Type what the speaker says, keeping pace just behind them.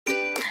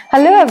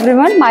Hello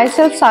everyone,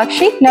 myself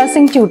Sakshi,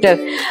 nursing tutor.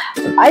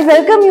 I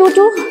welcome you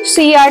to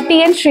CRT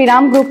and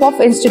Shriram group of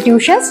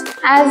institutions.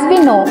 As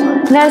we know,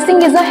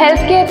 nursing is a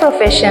healthcare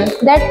profession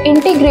that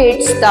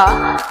integrates the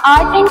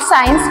art and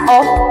science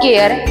of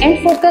care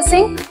and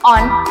focusing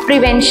on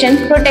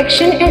prevention,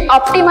 protection and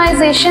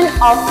optimization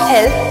of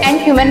health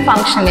and human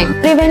functioning,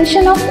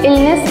 prevention of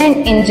illness and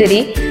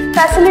injury,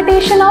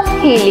 facilitation of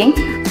healing,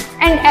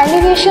 and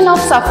alleviation of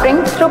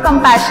suffering through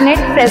compassionate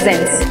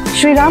presence.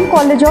 Shriram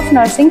College of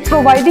Nursing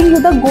providing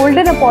you the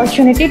golden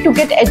opportunity to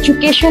get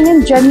education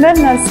in general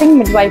nursing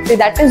midwifery,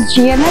 that is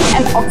GNM,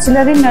 and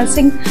auxiliary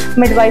nursing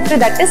midwifery,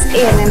 that is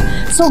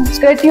ANM. So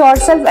get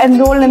yourself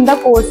enrolled in the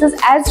courses.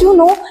 As you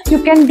know,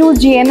 you can do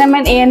GNM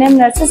and ANM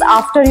nurses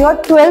after your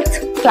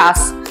 12th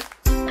class.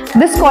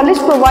 This college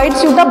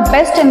provides you the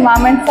best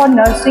environment for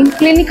nursing,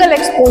 clinical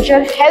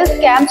exposure, health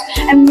camps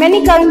and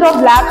many kind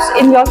of labs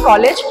in your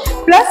college,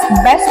 plus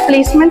best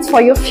placements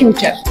for your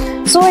future.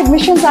 So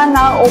admissions are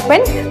now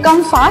open.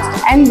 Come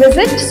fast and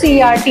visit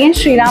CRT and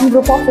Shriram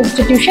group of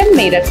institution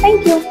Meerut.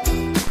 Thank you.